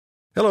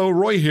Hello,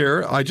 Roy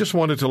here. I just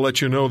wanted to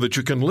let you know that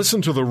you can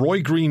listen to The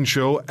Roy Green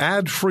Show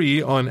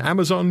ad-free on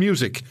Amazon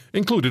Music,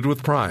 included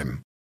with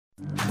Prime.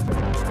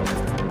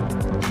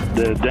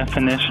 The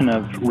definition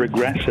of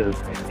regressive,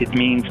 it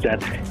means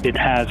that it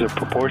has a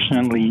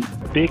proportionally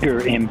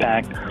bigger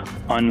impact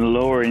on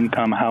lower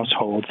income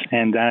households,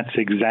 and that's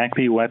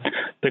exactly what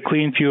the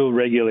clean fuel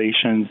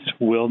regulations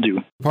will do.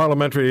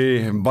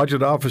 Parliamentary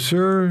Budget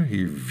Officer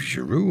Yves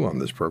Giroux on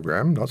this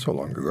program not so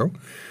long ago,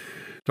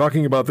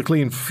 talking about the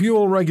clean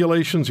fuel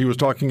regulations. He was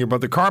talking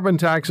about the carbon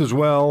tax as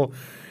well,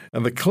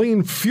 and the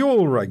clean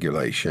fuel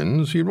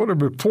regulations. He wrote a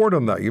report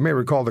on that. You may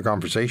recall the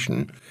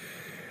conversation.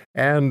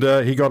 And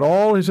he got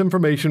all his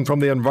information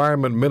from the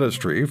Environment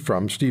Ministry,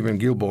 from Stephen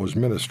Guilbeault's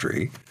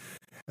ministry.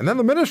 And then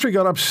the ministry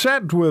got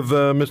upset with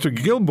Mr.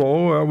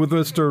 Guilbeault, with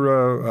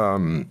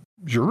Mr.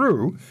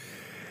 Giroux,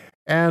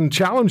 and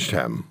challenged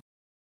him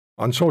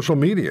on social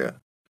media,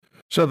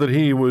 said that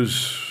he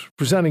was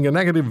presenting a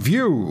negative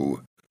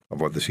view of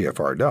what the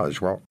CFR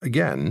does. Well,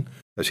 again,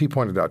 as he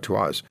pointed out to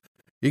us,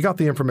 he got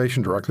the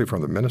information directly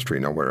from the ministry,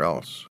 nowhere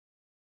else.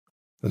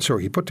 And so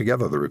he put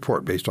together the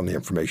report based on the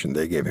information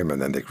they gave him,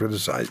 and then they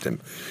criticized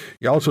him.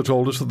 He also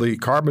told us that the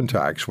carbon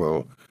tax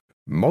will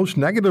most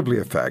negatively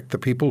affect the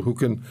people who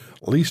can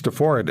least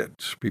afford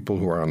it, people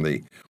who are on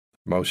the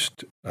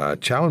most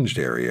challenged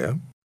area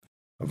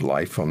of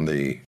life on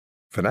the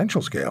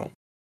financial scale.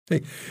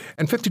 Hey,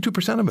 and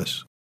 52% of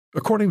us,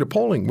 according to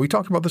polling, we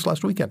talked about this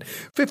last weekend,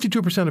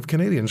 52% of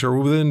Canadians are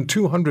within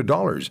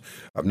 $200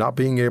 of not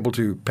being able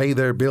to pay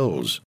their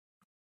bills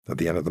at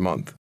the end of the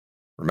month.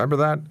 Remember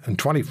that? And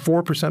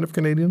 24% of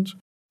Canadians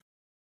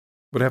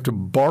would have to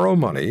borrow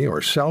money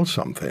or sell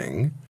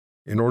something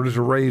in order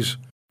to raise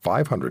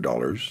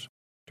 $500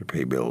 to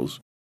pay bills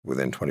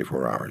within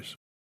 24 hours.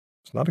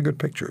 It's not a good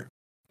picture.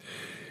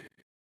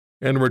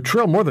 And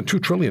we're more than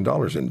 $2 trillion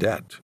in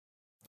debt.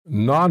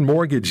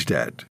 Non-mortgage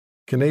debt.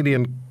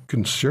 Canadian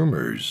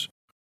consumers.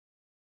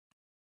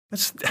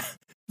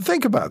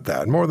 Think about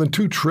that. More than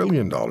 $2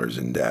 trillion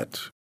in debt.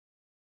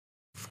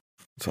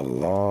 It's a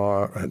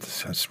lot.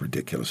 That's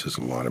ridiculous. It's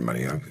a lot of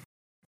money.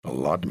 A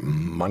lot of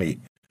money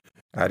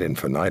ad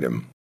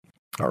infinitum.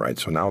 All right,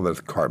 so now the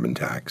carbon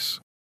tax.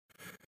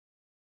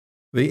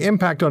 The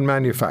impact on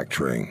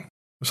manufacturing. I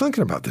was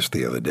thinking about this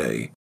the other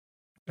day,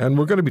 and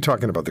we're going to be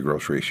talking about the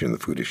grocery issue and the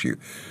food issue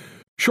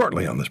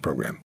shortly on this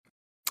program.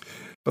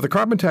 But the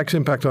carbon tax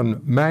impact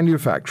on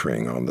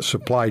manufacturing, on the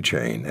supply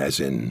chain, as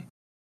in,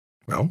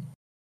 well,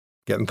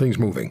 getting things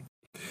moving.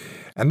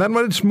 And then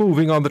when it's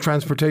moving on the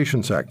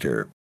transportation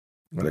sector,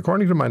 and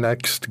according to my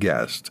next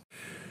guest,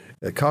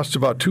 it costs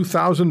about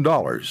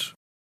 $2,000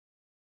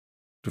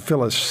 to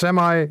fill a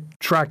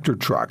semi-tractor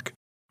truck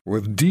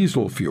with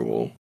diesel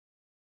fuel.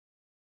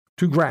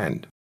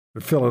 $2,000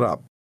 to fill it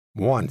up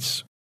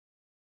once.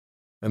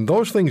 And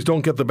those things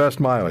don't get the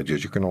best mileage,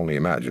 as you can only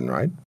imagine,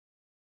 right?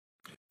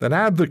 Then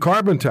add the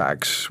carbon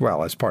tax.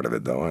 Well, that's part of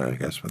it, though, I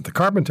guess. But the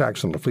carbon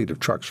tax on the fleet of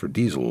trucks for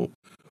diesel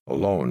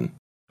alone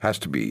has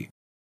to be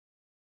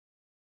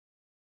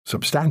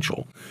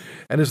substantial.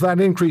 And is that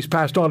increase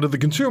passed on to the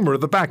consumer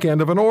at the back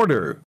end of an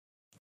order?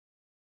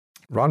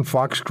 Ron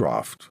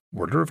Foxcroft,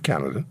 Order of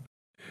Canada,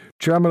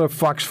 chairman of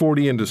Fox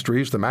 40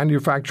 Industries, the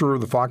manufacturer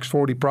of the Fox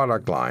 40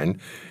 product line,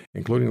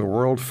 including the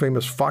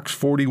world-famous Fox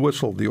 40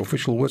 whistle, the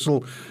official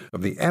whistle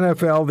of the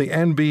NFL, the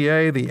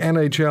NBA, the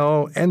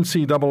NHL,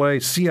 NCAA,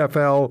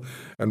 CFL,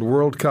 and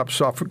World Cup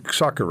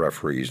soccer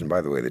referees. And by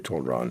the way, they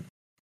told Ron,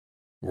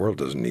 the world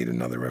doesn't need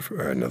another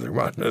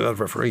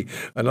referee,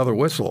 another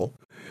whistle.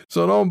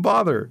 So don't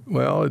bother.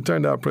 Well, it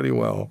turned out pretty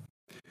well.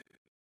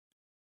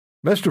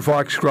 Mr.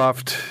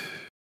 Foxcroft,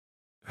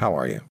 how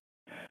are you?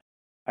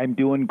 I'm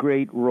doing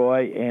great,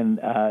 Roy, and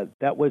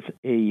that was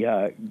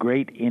a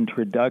great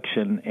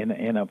introduction.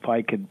 And if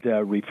I could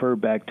refer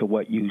back to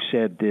what you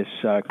said, this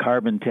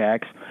carbon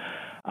tax,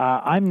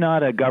 I'm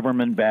not a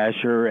government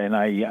basher, and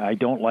I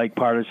don't like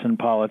partisan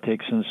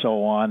politics and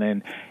so on.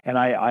 And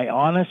I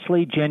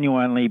honestly,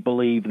 genuinely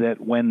believe that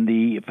when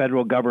the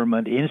federal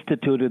government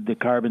instituted the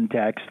carbon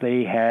tax,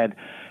 they had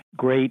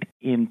great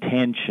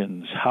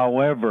intentions.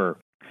 However,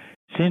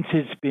 since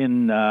it's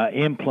been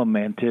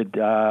implemented,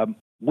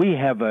 we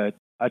have a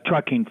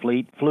trucking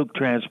fleet, Fluke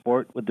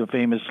Transport, with the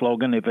famous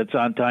slogan, if it's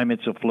on time,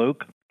 it's a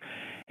fluke.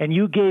 And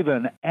you gave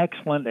an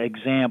excellent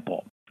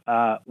example.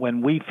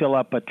 When we fill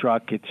up a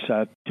truck, it's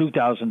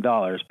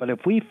 $2,000. But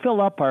if we fill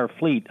up our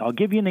fleet, I'll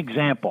give you an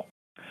example.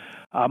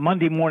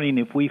 Monday morning,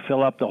 if we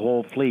fill up the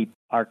whole fleet,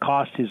 our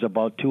cost is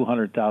about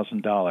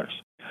 $200,000.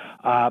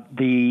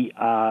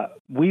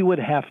 We would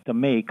have to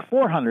make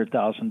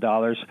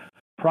 $400,000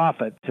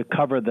 profit to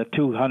cover the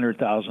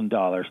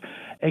 $200,000.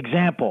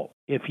 Example,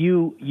 if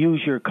you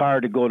use your car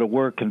to go to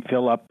work and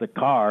fill up the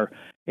car,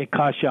 it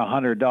costs you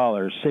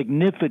 $100.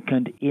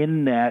 Significant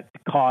in that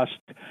cost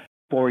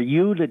for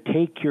you to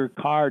take your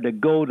car to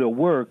go to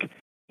work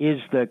is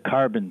the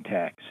carbon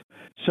tax.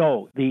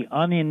 So the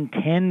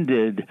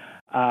unintended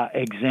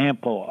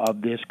example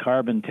of this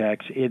carbon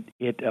tax,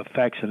 it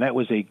affects, and that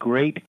was a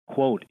great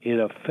quote, it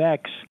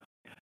affects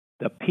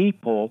the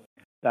people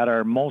that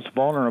are most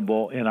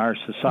vulnerable in our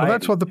society. Well,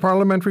 that's what the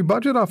parliamentary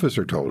budget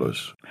officer told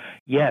us.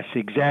 Yes,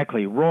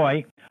 exactly.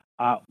 Roy,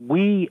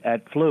 we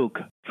at Fluke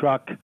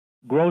truck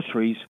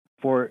groceries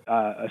for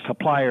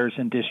suppliers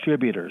and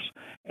distributors.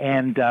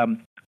 And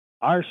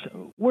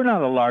we're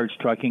not a large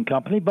trucking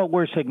company, but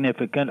we're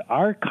significant.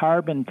 Our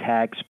carbon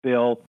tax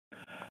bill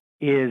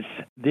is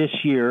this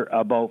year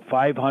about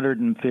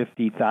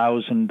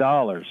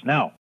 $550,000.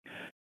 Now,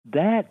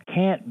 that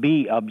can't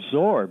be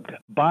absorbed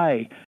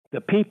by the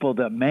people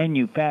that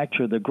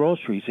manufacture the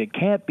groceries. It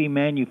can't be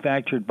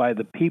manufactured by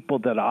the people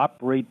that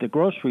operate the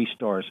grocery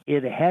stores.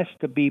 It has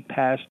to be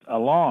passed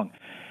along.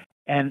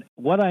 And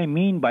what I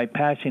mean by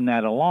passing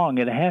that along,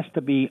 it has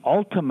to be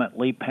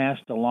ultimately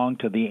passed along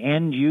to the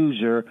end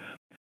user,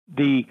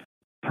 the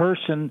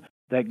person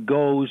that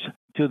goes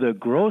to the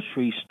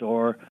grocery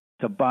store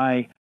to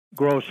buy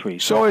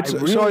groceries. So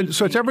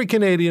it's every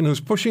Canadian who's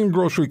pushing a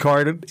grocery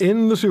cart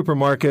in the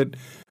supermarket,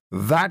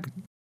 that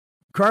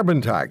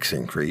carbon tax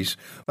increase,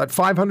 that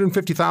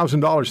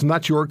 $550,000, and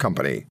that's your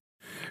company.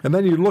 And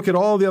then you look at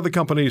all the other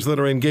companies that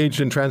are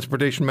engaged in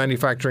transportation,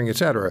 manufacturing, et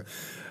cetera.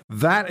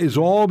 That is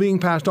all being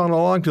passed on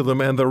along to them,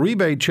 and the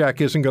rebate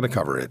check isn't going to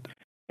cover it.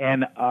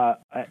 And,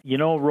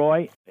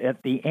 Roy,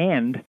 at the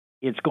end,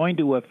 it's going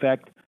to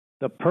affect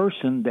the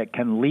person that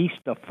can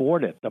least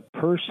afford it, the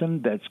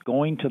person that's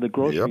going to the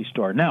grocery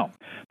store. Now,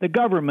 the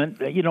government,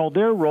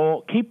 their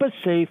role, keep us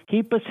safe,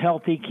 keep us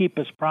healthy, keep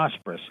us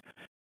prosperous.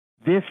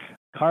 This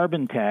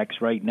carbon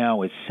tax right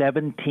now is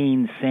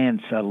 17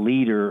 cents a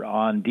liter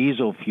on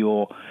diesel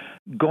fuel,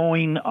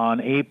 going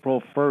on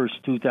April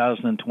 1st,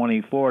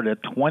 2024 to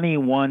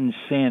 21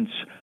 cents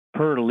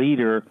per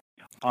liter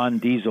on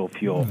diesel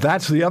fuel.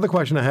 That's the other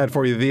question I had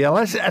for you, the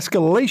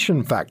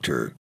escalation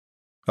factor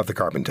of the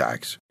carbon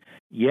tax.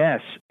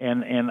 Yes,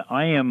 and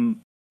I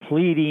am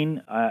pleading,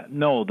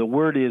 the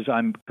word is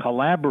I'm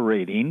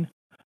collaborating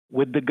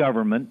with the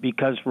government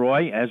because,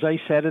 Roy, as I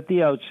said at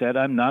the outset,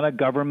 I'm not a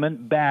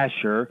government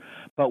basher,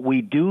 but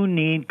we do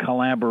need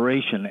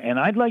collaboration. And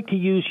I'd like to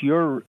use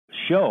your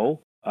show,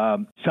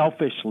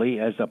 selfishly,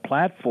 as a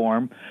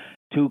platform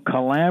to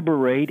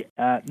collaborate,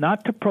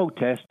 not to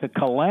protest, to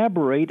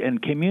collaborate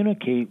and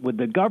communicate with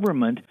the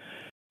government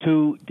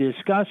to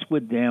discuss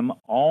with them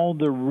all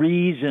the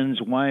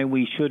reasons why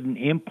we shouldn't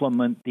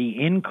implement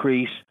the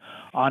increase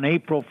on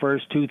April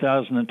 1st,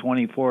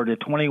 2024 to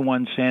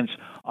 21 cents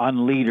on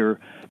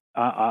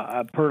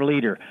per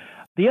liter.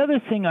 The other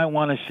thing I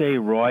want to say,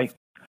 Roy,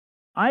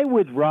 I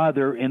would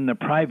rather in the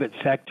private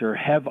sector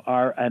have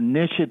our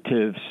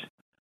initiatives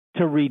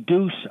to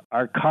reduce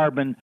our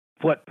carbon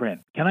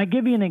footprint. Can I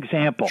give you an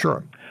example?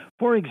 Sure.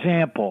 For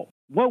example,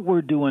 what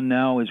we're doing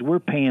now is we're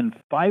paying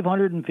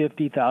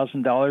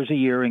 $550,000 a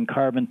year in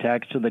carbon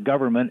tax to the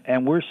government,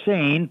 and we're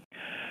saying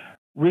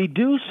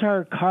reduce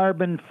our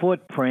carbon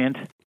footprint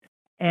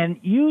and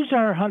use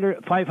our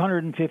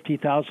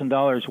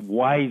 $550,000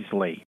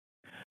 wisely.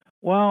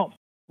 Well,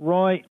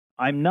 Roy,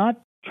 I'm not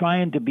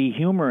trying to be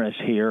humorous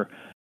here,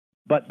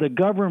 but the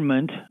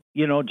government,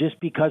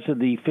 just because of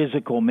the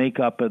physical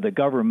makeup of the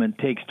government,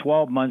 takes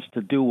 12 months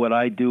to do what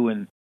I do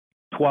in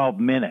 12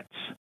 minutes.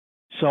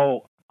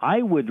 So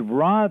I would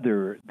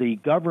rather the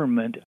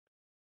government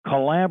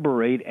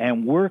collaborate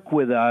and work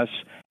with us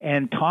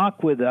and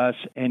talk with us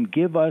and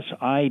give us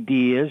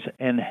ideas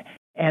and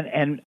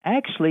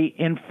actually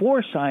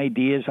enforce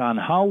ideas on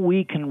how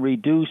we can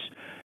reduce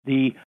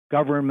the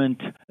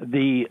government,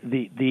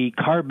 the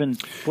carbon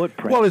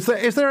footprint. Well, is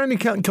there any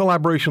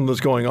collaboration that's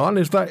going on?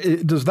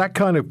 Does that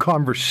kind of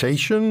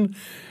conversation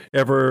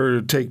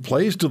ever take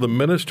place? Do the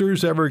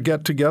ministers ever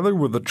get together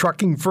with the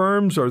trucking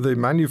firms or the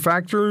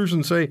manufacturers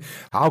and say,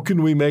 how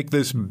can we make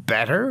this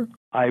better?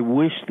 I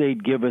wish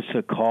they'd give us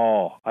a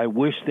call.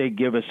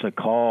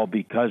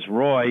 Because,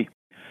 Roy,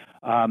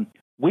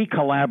 we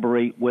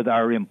collaborate with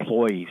our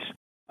employees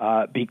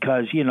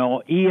because,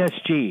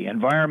 ESG,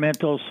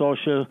 environmental,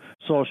 social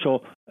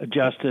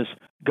justice,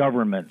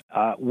 government,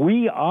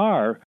 we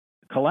are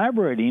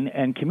collaborating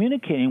and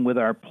communicating with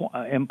our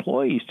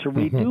employees to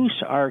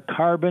reduce our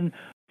carbon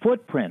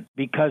footprint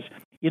because,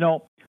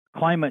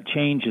 climate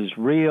change is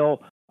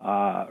real.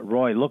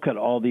 Roy, look at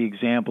all the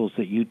examples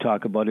that you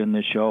talk about in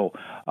the show.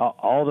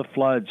 All the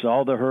floods,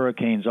 all the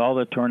hurricanes, all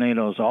the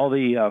tornadoes, all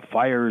the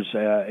fires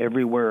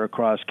everywhere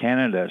across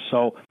Canada.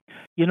 So,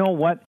 you know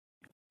what?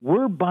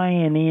 We're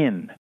buying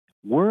in.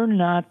 We're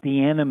not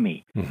the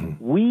enemy. Mm-hmm.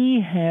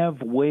 We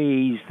have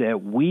ways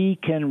that we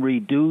can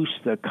reduce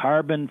the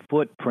carbon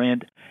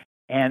footprint.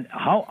 And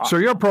how? So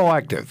you're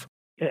proactive,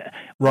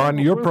 Ron.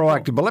 You're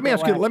proactive. But let me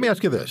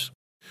ask you this.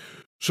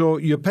 So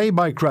you pay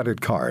by credit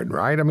card,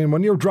 right? I mean,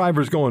 when your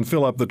drivers go and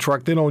fill up the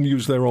truck, they don't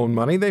use their own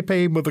money. They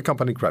pay with a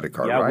company credit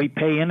card, right? Yeah, we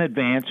pay in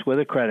advance with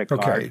a credit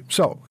card. Okay,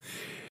 so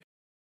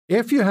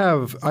if you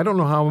have, I don't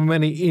know how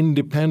many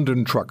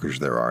independent truckers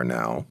there are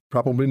now,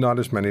 probably not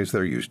as many as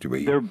there used to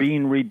be. They're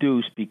being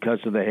reduced because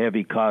of the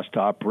heavy cost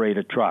to operate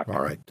a truck.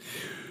 All right.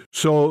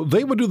 So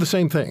they would do the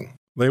same thing.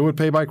 They would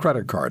pay by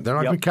credit card. They're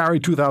not going to carry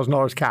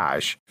 $2,000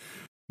 cash.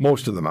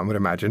 Most of them, I would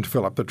imagine, to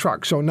fill up the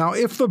truck. So now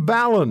if the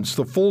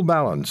full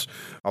balance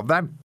of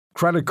that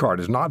credit card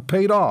is not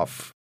paid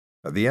off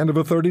at the end of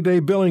a 30-day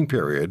billing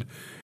period,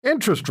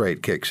 interest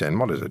rate kicks in.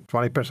 What is it,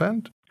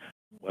 20%?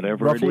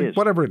 Whatever Roughly? it is.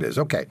 Whatever it is,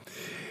 okay.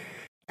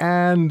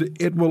 And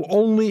it will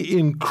only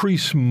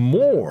increase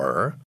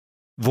more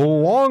the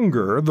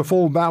longer the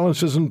full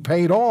balance isn't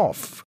paid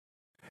off.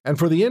 And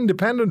for the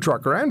independent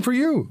trucker and for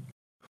you,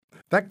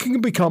 that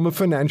can become a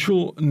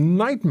financial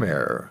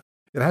nightmare.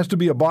 It has to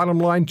be a bottom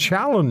line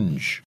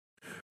challenge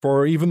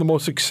for even the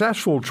most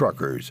successful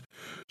truckers.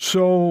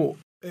 So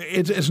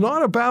it's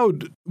not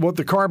about what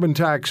the carbon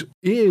tax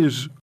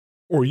is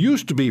or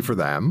used to be for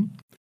them.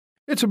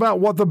 It's about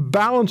what the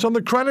balance on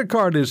the credit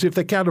card is. If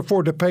they can't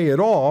afford to pay it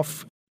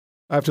off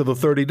after the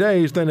 30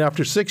 days, then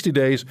after 60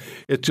 days,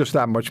 it's just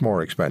that much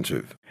more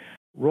expensive.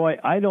 Roy,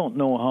 I don't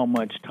know how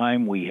much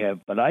time we have,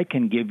 but I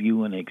can give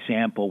you an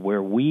example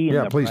where we in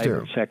the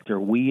private sector,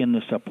 we in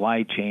the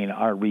supply chain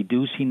are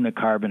reducing the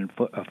carbon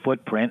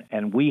footprint,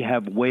 and we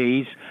have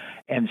ways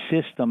and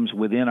systems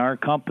within our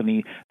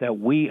company that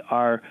we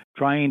are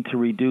trying to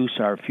reduce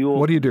our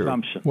fuel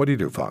consumption. What do you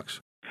do,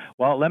 Fox?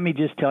 Well, let me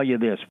just tell you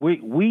this.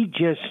 We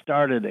just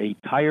started a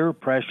tire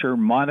pressure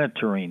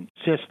monitoring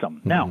system.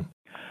 Mm-hmm. Now,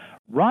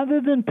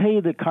 rather than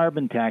pay the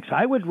carbon tax,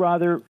 I would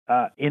rather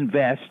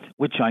invest,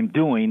 which I'm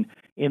doing,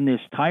 in this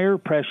tire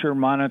pressure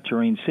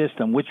monitoring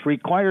system, which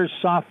requires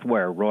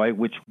software, Roy,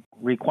 which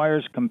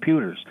requires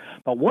computers.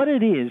 But what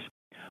it is,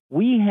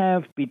 we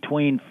have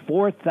between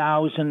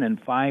 4,000 and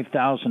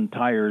 5,000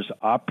 tires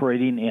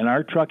operating in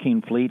our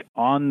trucking fleet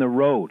on the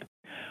road.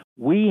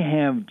 We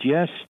have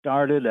just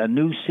started a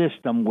new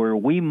system where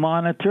we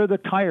monitor the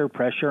tire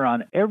pressure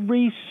on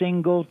every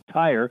single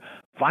tire,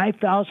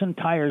 5,000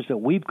 tires that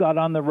we've got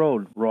on the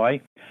road,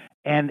 Roy,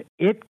 and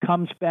it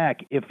comes back.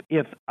 If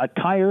a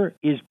tire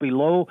is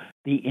below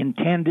the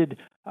intended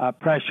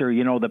pressure,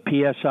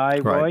 the PSI,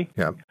 Roy,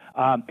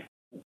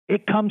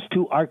 it comes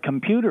to our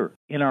computer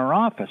in our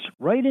office,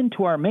 right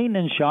into our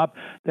maintenance shop,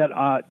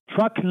 that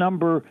truck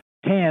number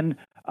 10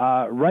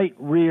 right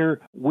rear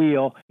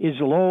wheel is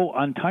low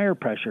on tire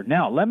pressure.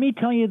 Now, let me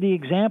tell you the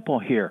example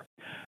here.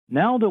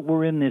 Now that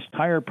we're in this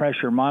tire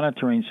pressure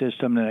monitoring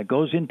system and it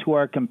goes into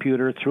our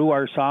computer through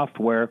our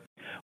software,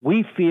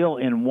 we feel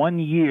in 1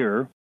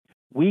 year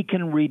we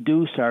can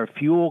reduce our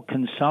fuel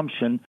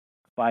consumption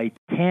by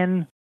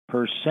 10%.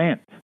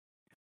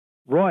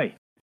 Roy,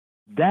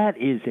 that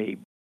is a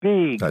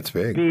big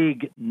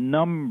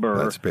number.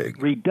 That's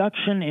big.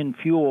 Reduction in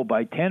fuel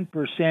by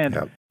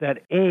 10%. That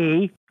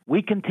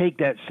we can take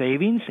that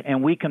savings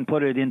and we can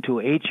put it into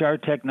HR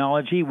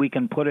technology. We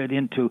can put it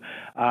into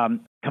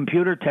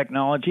computer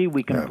technology.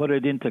 We can put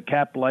it into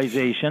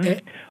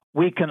capitalization.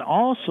 We can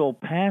also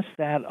pass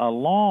that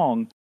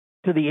along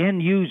to the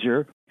end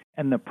user,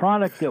 and the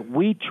product that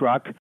we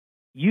truck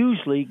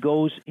usually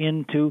goes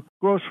into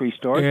grocery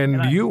stores.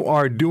 And you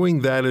are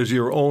doing that as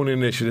your own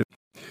initiative.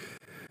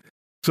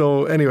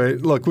 So anyway,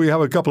 look, we have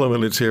a couple of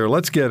minutes here.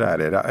 Let's get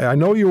at it. I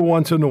know you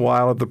once in a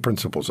while at the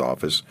principal's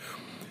office.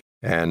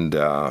 And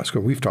so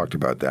we've talked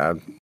about that.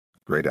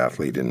 Great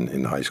athlete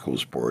in high school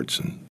sports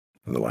and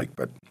the like.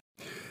 But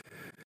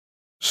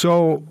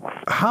so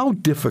how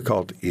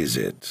difficult is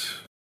it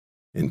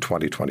in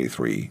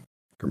 2023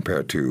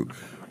 compared to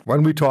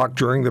when we talked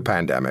during the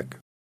pandemic,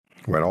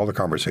 when all the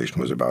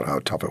conversation was about how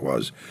tough it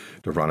was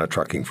to run a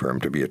trucking firm,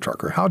 to be a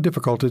trucker? How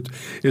difficult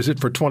is it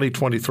for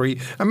 2023?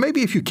 And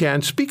maybe if you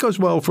can, speak as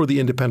well for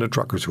the independent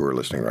truckers who are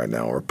listening right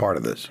now or part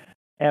of this.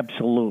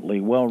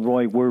 Absolutely. Well,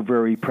 Roy, we're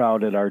very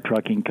proud at our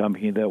trucking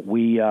company that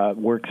we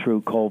worked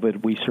through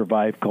COVID, we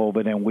survived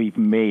COVID, and we've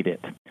made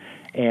it.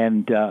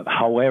 And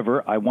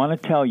however, I want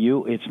to tell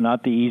you, it's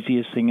not the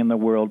easiest thing in the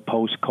world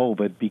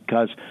post-COVID,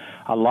 because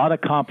a lot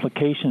of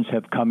complications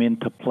have come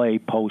into play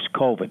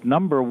post-COVID.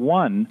 Number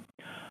one,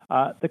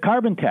 the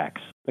carbon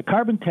tax. The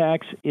carbon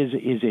tax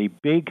is a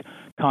big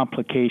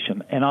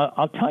complication. And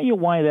I'll tell you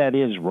why that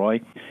is, Roy.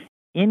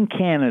 In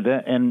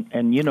Canada,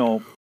 and you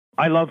know,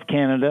 I love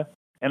Canada,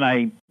 and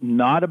I'm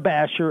not a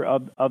basher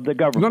of the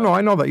government. No,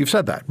 I know that. You've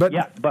said that. But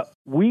yeah, but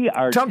we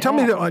are... Tell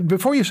me,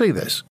 before you say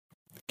this,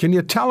 can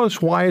you tell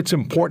us why it's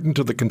important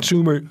to the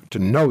consumer to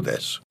know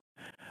this?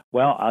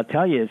 Well, I'll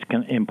tell you it's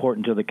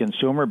important to the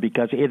consumer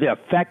because it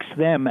affects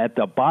them at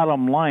the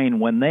bottom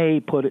line when they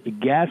put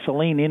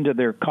gasoline into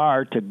their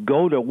car to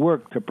go to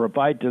work to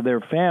provide to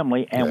their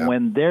family, and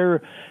when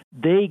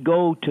they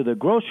go to the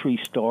grocery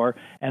store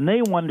and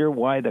they wonder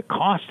why the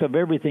cost of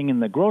everything in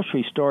the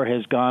grocery store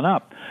has gone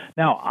up.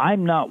 Now,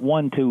 I'm not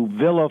one to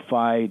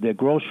vilify the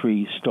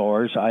grocery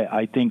stores.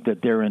 I think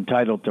that they're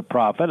entitled to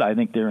profit. I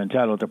think they're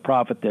entitled to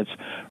profit that's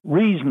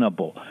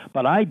reasonable.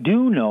 But I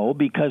do know,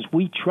 because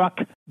we truck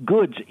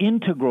goods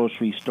into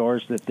grocery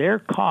stores, that their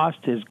cost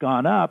has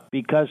gone up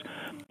because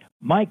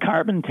my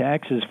carbon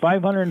tax is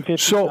 $550,000.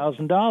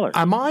 So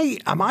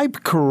am I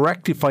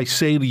correct if I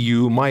say to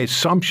you, my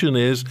assumption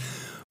is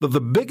that the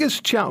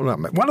biggest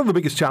challenge, one of the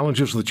biggest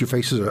challenges that you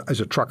face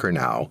as a trucker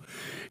now,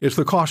 is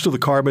the cost of the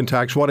carbon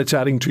tax, what it's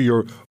adding to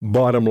your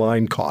bottom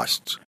line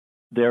costs?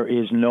 There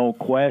is no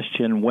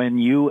question. When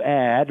you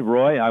add,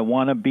 Roy, I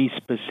want to be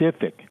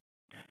specific.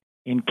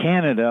 In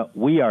Canada,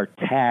 we are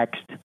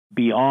taxed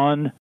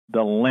beyond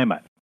the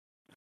limit.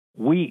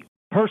 We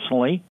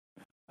personally,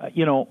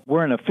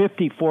 we're in a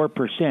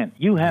 54%.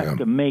 You have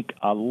to make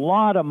a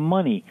lot of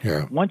money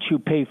once you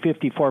pay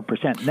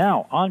 54%.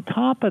 Now, on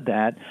top of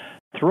that,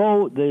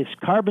 throw this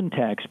carbon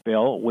tax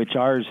bill, which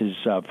ours is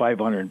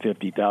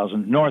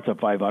 $550,000, north of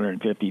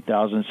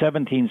 $550,000,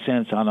 17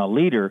 cents on a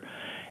liter.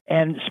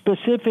 And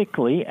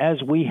specifically,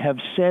 as we have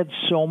said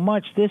so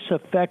much, this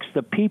affects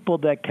the people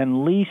that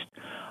can least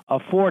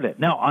afford it.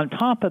 Now, on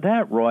top of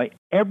that, Roy,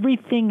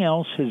 everything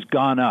else has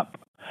gone up.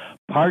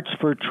 Parts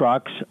for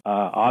trucks,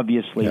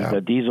 obviously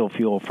the diesel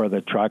fuel for the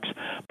trucks,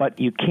 but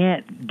you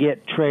can't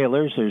get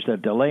trailers. There's a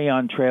delay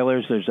on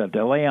trailers. There's a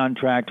delay on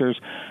tractors.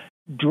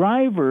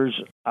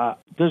 Drivers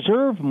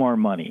deserve more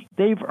money.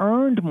 They've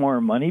earned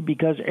more money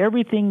because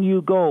everything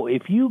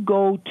if you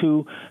go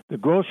to the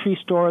grocery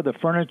store, the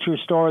furniture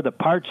store, the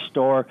parts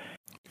store,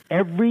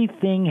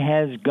 everything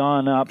has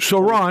gone up. So,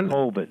 Ron,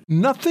 COVID.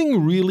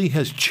 Nothing really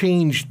has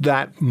changed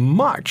that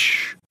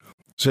much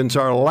since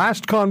our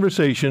last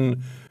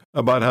conversation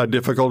about how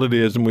difficult it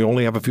is, and we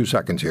only have a few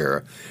seconds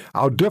here,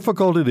 how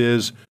difficult it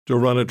is to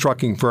run a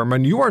trucking firm.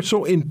 And you are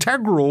so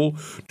integral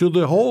to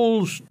the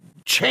whole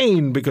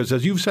chain because,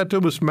 as you've said to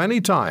us many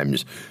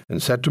times,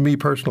 and said to me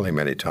personally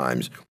many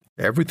times,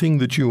 everything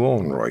that you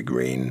own, Roy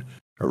Green,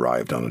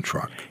 arrived on a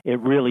truck.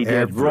 It really did.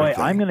 Everything. Roy,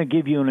 I'm going to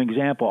give you an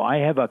example. I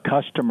have a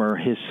customer,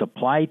 his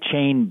supply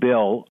chain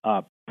bill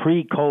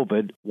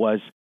pre-COVID was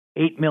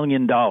 $8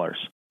 million.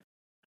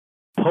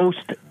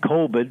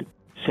 Post-COVID,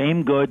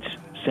 same goods,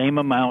 same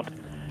amount,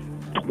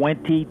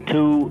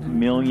 $22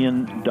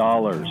 million.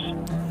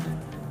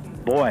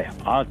 Boy,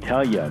 I'll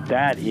tell you,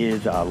 that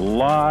is a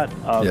lot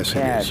of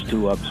cash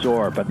to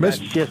absorb. But that's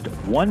just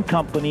one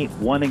company,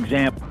 one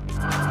example.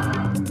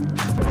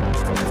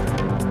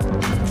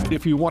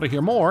 If you want to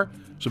hear more,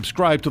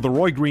 subscribe to The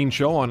Roy Green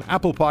Show on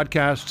Apple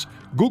Podcasts,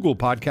 Google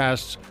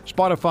Podcasts,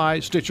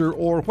 Spotify, Stitcher,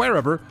 or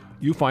wherever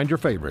you find your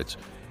favorites.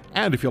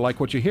 And if you like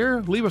what you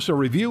hear, leave us a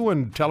review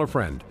and tell a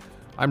friend.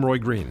 I'm Roy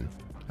Green.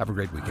 Have a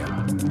great weekend.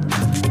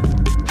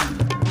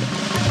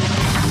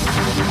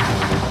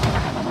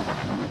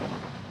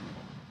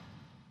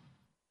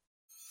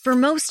 For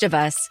most of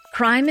us,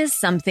 crime is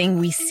something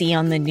we see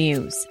on the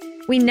news.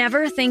 We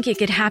never think it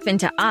could happen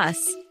to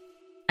us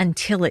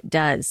until it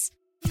does.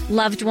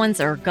 Loved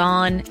ones are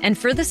gone, and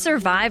for the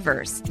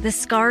survivors, the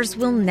scars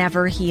will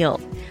never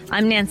heal.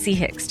 I'm Nancy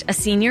Hixt, a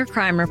senior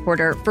crime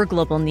reporter for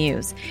Global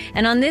News.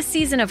 And on this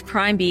season of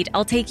Crime Beat,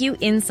 I'll take you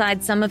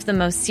inside some of the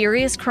most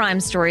serious crime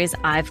stories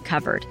I've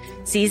covered.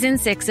 Season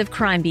 6 of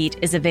Crime Beat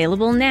is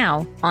available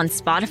now on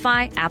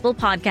Spotify, Apple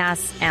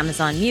Podcasts,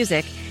 Amazon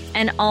Music,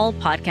 and all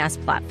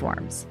podcast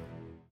platforms.